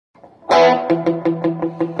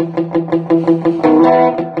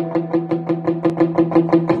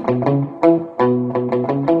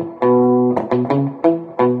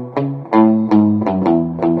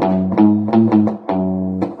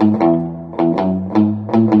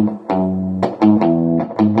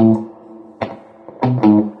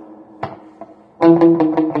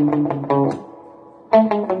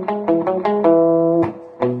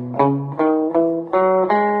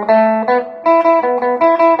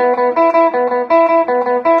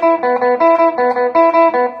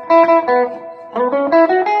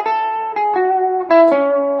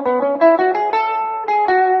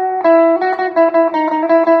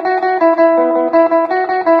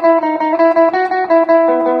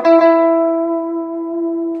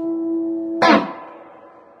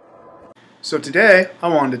So today I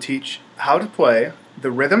wanted to teach how to play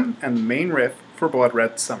the rhythm and the main riff for Blood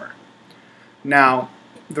Red Summer. Now,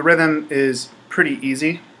 the rhythm is pretty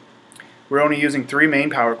easy. We're only using 3 main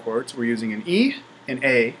power chords. We're using an E, an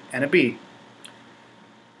A, and a B.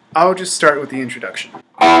 I'll just start with the introduction.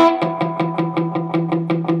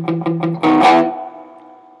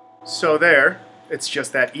 So there, it's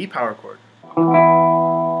just that E power chord.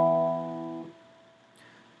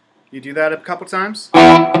 You do that a couple times.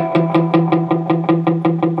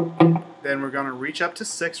 Then we're going to reach up to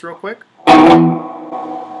 6 real quick.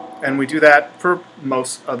 And we do that for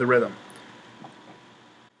most of the rhythm.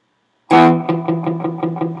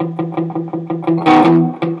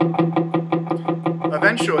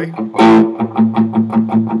 Eventually,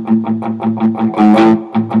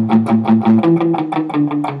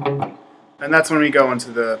 and that's when we go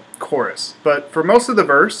into the chorus. But for most of the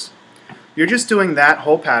verse, you're just doing that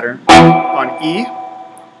whole pattern on E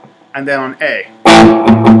and then on A.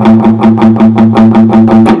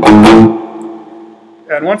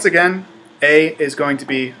 And once again, A is going to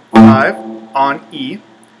be 5 on E,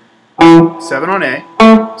 7 on A,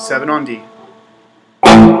 7 on D.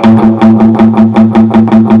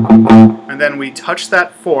 And then we touch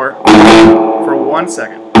that 4 for 1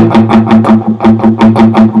 second.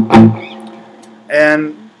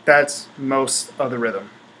 And that's most of the rhythm.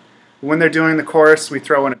 When they're doing the chorus, we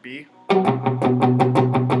throw in a B.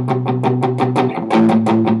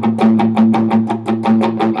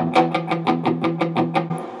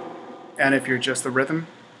 And if you're just the rhythm,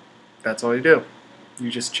 that's all you do. You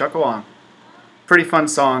just chuck along. Pretty fun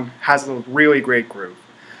song, has a really great groove.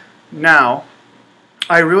 Now,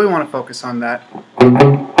 I really want to focus on that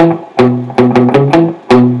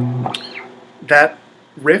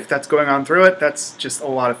riff that's going on through it. That's just a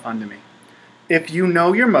lot of fun to me. If you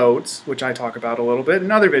know your modes, which I talk about a little bit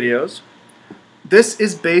in other videos, this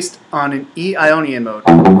is based on an E Ionian mode.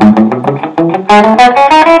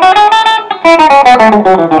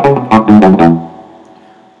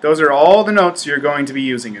 Those are all the notes you're going to be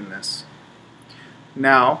using in this.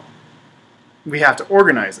 Now, we have to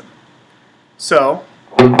organize them. So,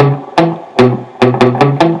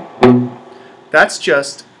 that's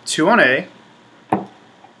just 2 on A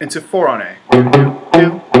into 4 on A. Do, do,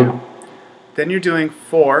 do, do. Then you're doing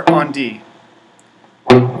 4 on D.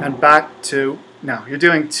 And back to, no, you're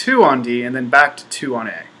doing 2 on D and then back to 2 on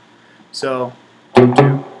A. So, do,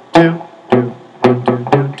 do, do, do, do,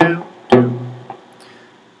 do, do, do.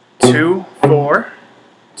 2, 4,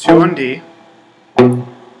 2 on D,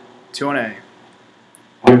 2 on A.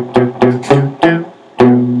 Do, do, do, do, do,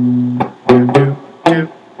 do, do, do,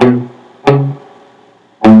 do.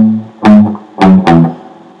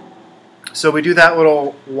 So we do that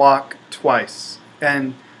little walk twice,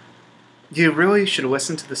 and you really should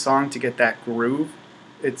listen to the song to get that groove.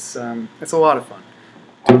 It's a lot of fun.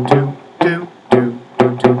 Do, do, do, do,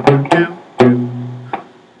 do, do, do, do, do.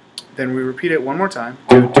 Then we repeat it one more time.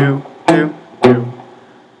 Do, do, do, do.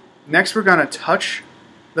 Next we're going to touch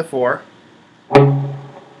the 4,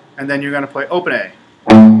 and then you're going to play open A.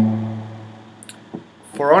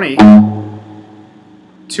 4 on E,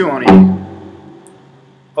 2 on E,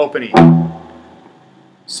 open E.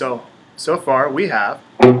 So far we have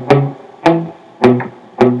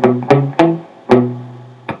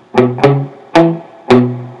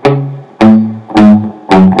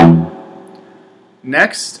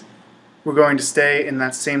next, we're going to stay in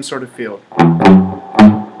that same sort of field.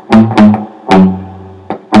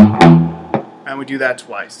 And we do that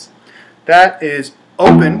twice. That is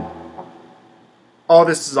open. All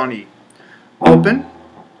this is on E. Open,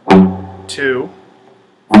 2,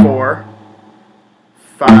 4,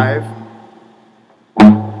 5,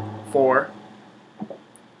 4,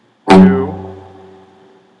 2,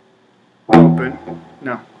 open,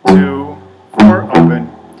 no, 2, 4, open.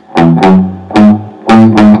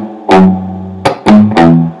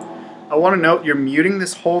 I want to note you're muting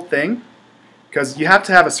this whole thing because you have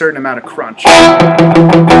to have a certain amount of crunch.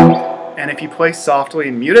 And if you play softly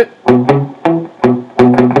and mute it,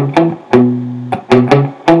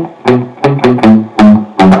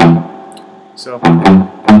 so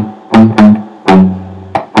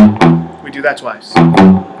we do that twice.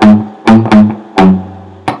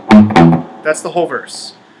 That's the whole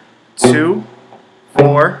verse. 2,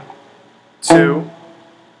 4, 2,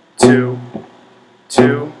 2,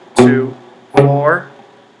 2, 2, 4,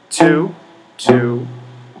 2, 2,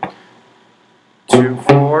 2,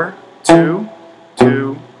 4, 2,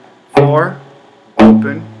 2, 4,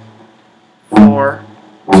 open, 4,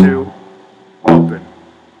 2, open.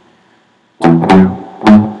 2, 2.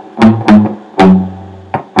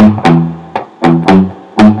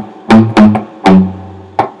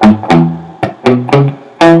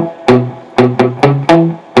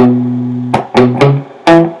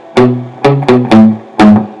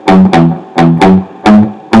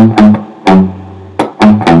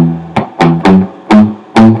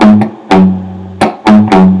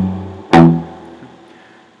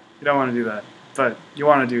 You don't want to do that, but you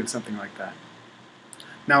want to do something like that.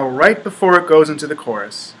 Now, right before it goes into the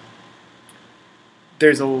chorus,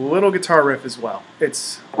 there's a little guitar riff as well.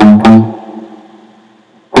 It's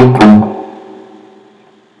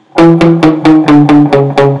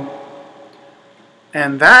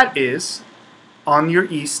and that is on your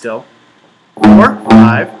E still. 4,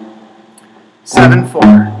 5, 7, 4.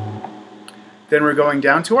 Then we're going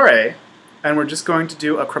down to our A, and we're just going to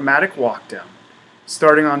do a chromatic walk down,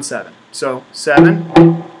 starting on 7. So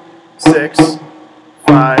 7, 6,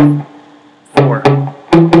 5, 4.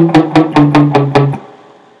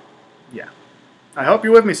 Yeah. I hope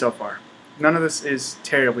you're with me so far. None of this is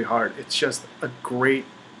terribly hard. It's just a great,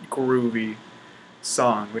 groovy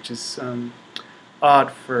song, which is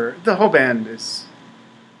odd for... The whole band is...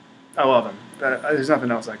 I love them. There's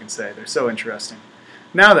nothing else I can say. They're so interesting.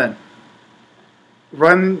 Now then,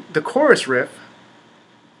 run the chorus riff.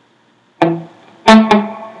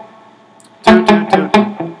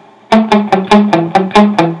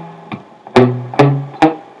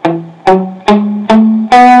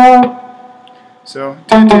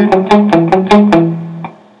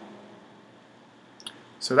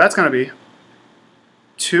 So that's going to be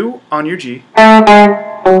 2 on your G,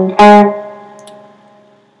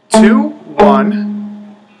 2,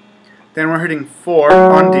 1, then we're hitting 4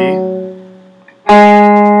 on D,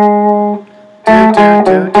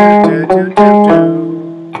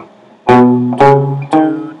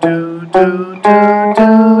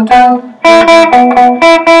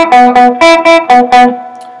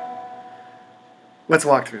 Let's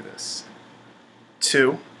walk through this.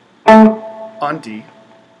 2 on D,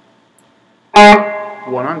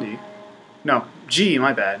 1 on D, no, G,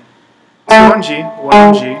 my bad. 2 on G, 1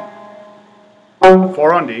 on G,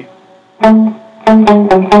 4 on D.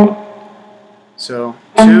 So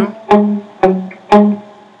 2, 2,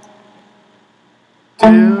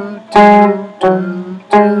 2, 2,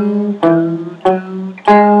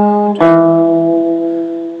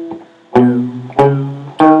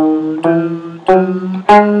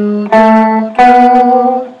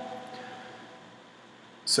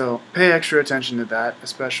 so pay extra attention to that,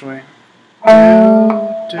 especially. 2,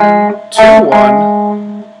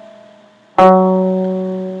 1,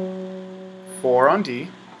 4 on D,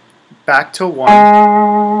 back to 1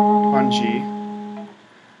 on G.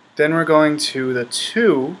 Then we're going to the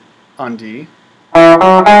 2 on D.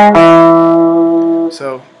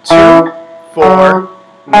 So 2, 4,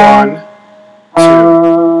 1,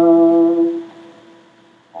 2.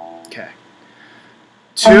 Okay.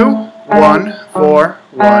 2, 1, 4,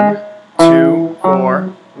 1, 2, 4,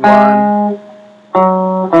 1,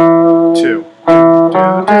 2.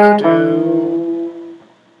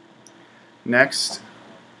 Next,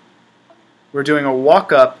 we're doing a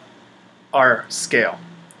walk up our scale,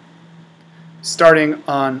 starting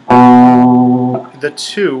on the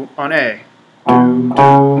 2 on A.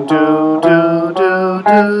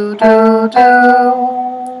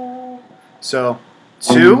 So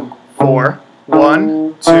 2, 4,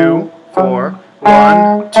 1, 2, 4,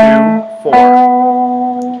 1, 2,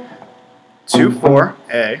 4. 2, 4,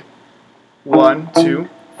 A. 1, 2,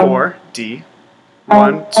 4, D.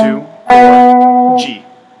 1, 2, 4, G.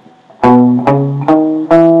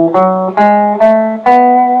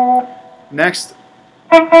 Next,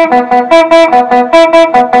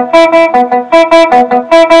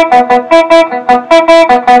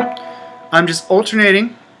 I'm just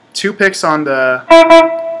alternating 2 picks on the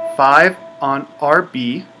 5 on our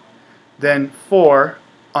B, then 4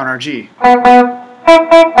 on our G.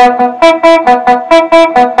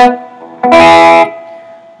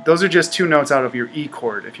 those are just 2 notes out of your E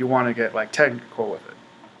chord if you want to get like technical with it.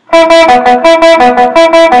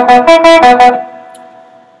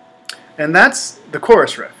 And that's the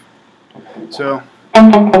chorus riff. So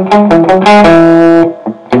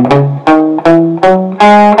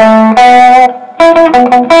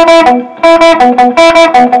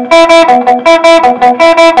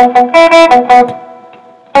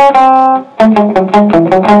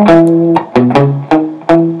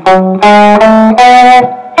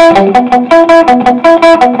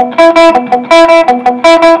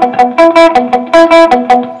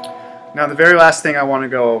now the very last thing I want to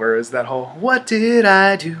go over is that whole "what did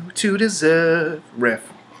I do to deserve"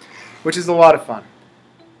 riff, which is a lot of fun.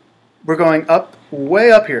 We're going up,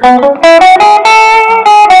 way up here.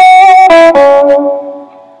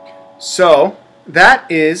 So that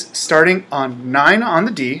is starting on 9 on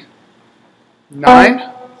the D, 9,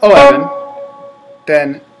 11,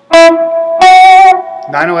 then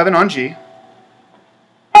 9, 11 on G,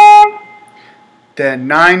 then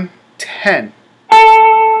 9, 10,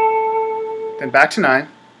 then back to 9,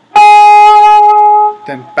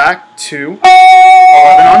 then back to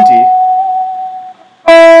 11 on D,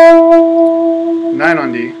 9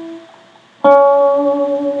 on D,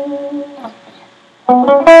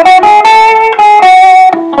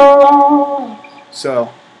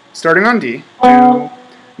 so starting on D, do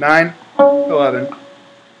 9, 11,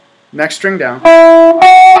 next string down,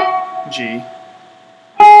 G,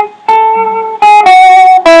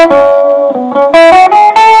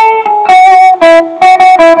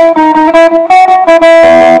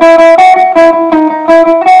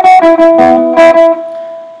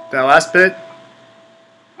 that last bit,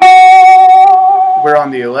 we're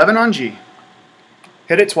on the 11 on G.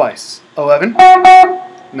 Hit it twice. 11,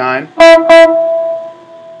 9,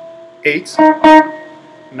 8,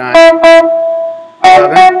 9,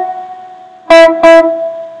 11,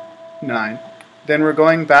 9. Then we're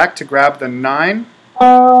going back to grab the 9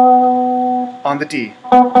 on the D.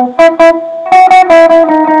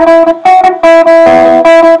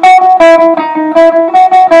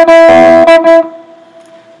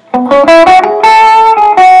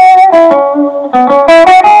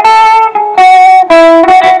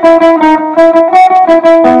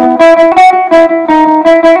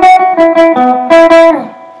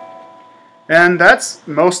 And that's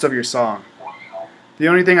most of your song. The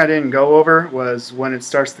only thing I didn't go over was when it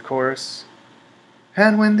starts the chorus.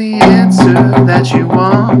 And when the answer that you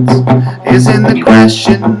want is in the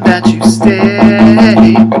question that you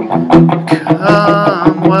stay,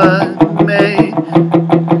 come what may,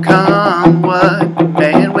 come what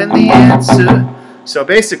may, and when the answer... So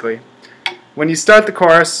basically, when you start the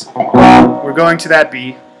chorus, we're going to that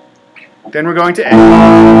B, then we're going to A,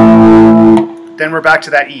 then we're back to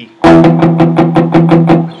that E.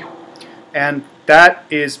 And that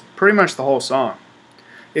is pretty much the whole song.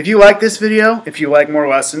 If you like this video, if you like more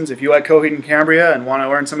lessons, if you like Coheed and Cambria and want to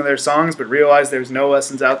learn some of their songs but realize there's no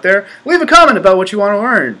lessons out there, leave a comment about what you want to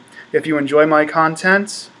learn. If you enjoy my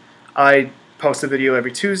content, I post a video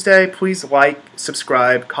every Tuesday. Please like,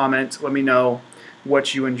 subscribe, comment, let me know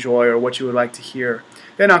what you enjoy or what you would like to hear.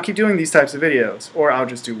 Then I'll keep doing these types of videos, or I'll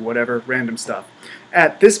just do whatever random stuff.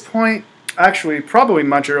 At this point, actually probably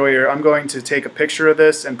much earlier, I'm going to take a picture of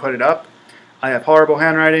this and put it up. I have horrible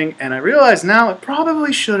handwriting, and I realize now it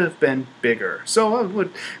probably should have been bigger. So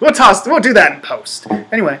we'll do that in post.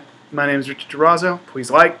 Anyway, my name is Durazo.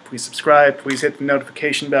 Please like, please subscribe, please hit the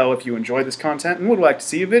notification bell if you enjoy this content and would like to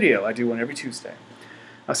see a video. I do one every Tuesday.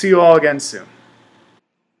 I'll see you all again soon.